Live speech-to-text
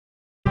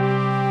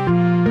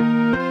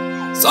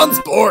SONN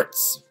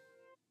Sports.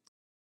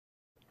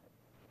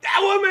 That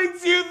what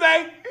makes you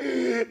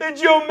think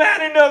that you're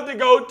man enough to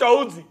go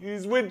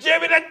toesies with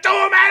Jimmy the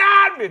Doorman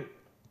Hardman?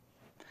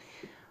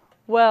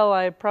 Well,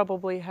 I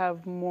probably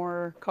have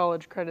more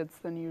college credits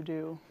than you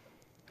do.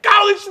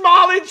 College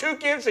smallage, who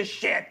gives a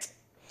shit?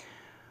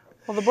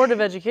 Well, the Board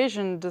of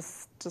Education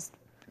just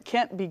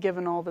can't be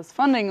given all this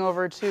funding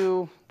over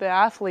to the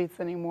athletes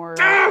anymore.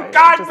 Oh,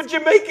 God, but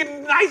you're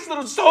making nice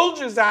little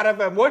soldiers out of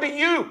them. What are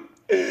you?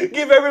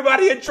 Give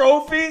everybody a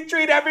trophy,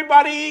 treat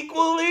everybody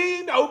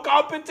equally, no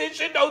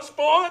competition, no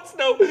sports,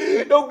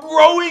 no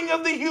growing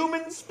of the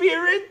human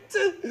spirit.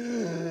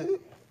 I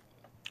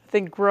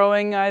think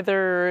growing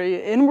either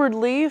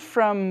inwardly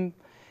from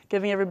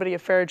giving everybody a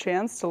fair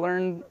chance to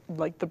learn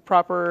like the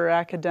proper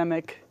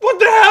academic. What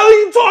the hell are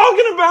you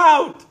talking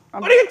about?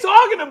 What are you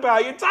talking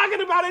about? You're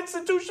talking about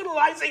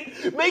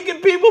institutionalizing,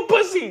 making people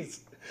pussies.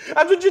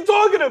 That's what you're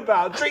talking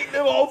about. Treating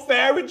them all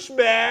fair and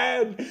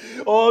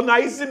schman, all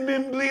nice and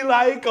mimbly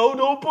like, oh,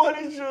 don't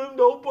punish them,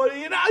 don't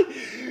punish, you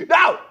know.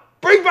 Now,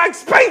 bring back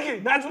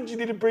spanking. That's what you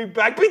need to bring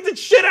back. Beat the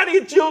shit out of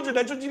your children.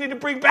 That's what you need to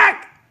bring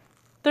back.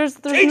 There's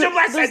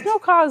no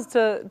cause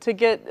to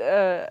get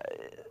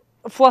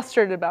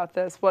flustered about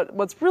this.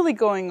 What's really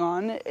going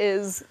on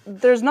is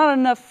there's not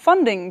enough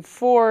funding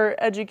for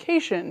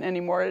education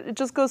anymore. It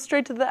just goes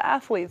straight to the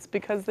athletes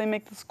because they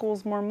make the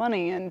schools more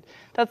money, and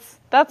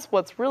that's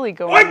what's really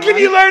going on. What can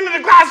you learn in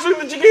the classroom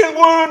that you can't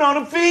learn on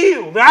a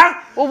field,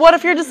 huh? Well, what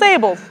if you're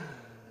disabled?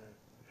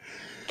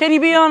 Can you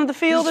be on the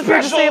field if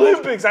you're disabled? Special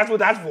Olympics, that's what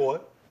that's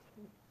for.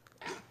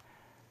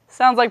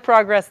 Sounds like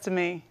progress to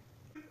me.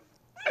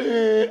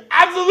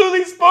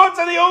 Absolutely, sports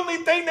are the only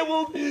thing that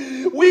will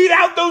weed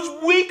out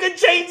those weaker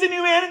chains in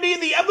humanity.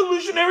 The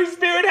evolutionary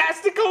spirit has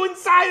to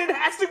coincide, it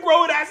has to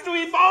grow, it has to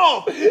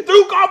evolve.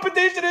 Through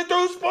competition and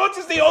through sports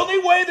is the only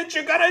way that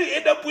you're gonna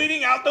end up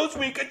weeding out those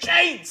weaker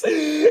chains.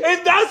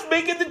 And thus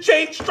making the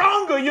chain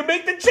stronger. You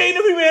make the chain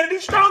of humanity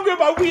stronger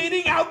by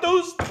weeding out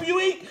those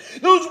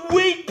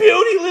weak,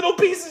 puny little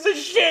pieces of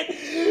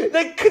shit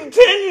that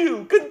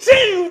continue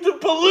to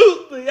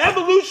pollute the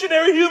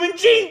evolutionary human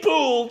gene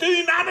pool. Do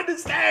you not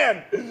understand?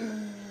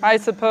 I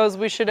suppose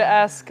we should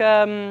ask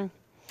the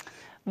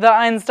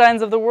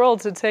Einsteins of the world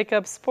to take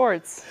up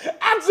sports.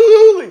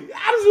 Absolutely,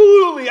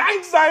 absolutely.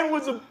 Einstein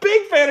was a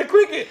big fan of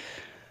cricket.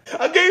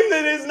 A game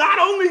that is not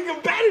only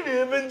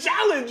competitive and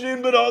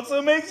challenging, but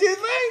also makes you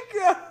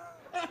think.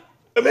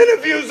 The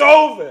interview's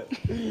over.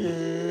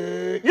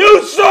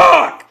 You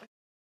suck!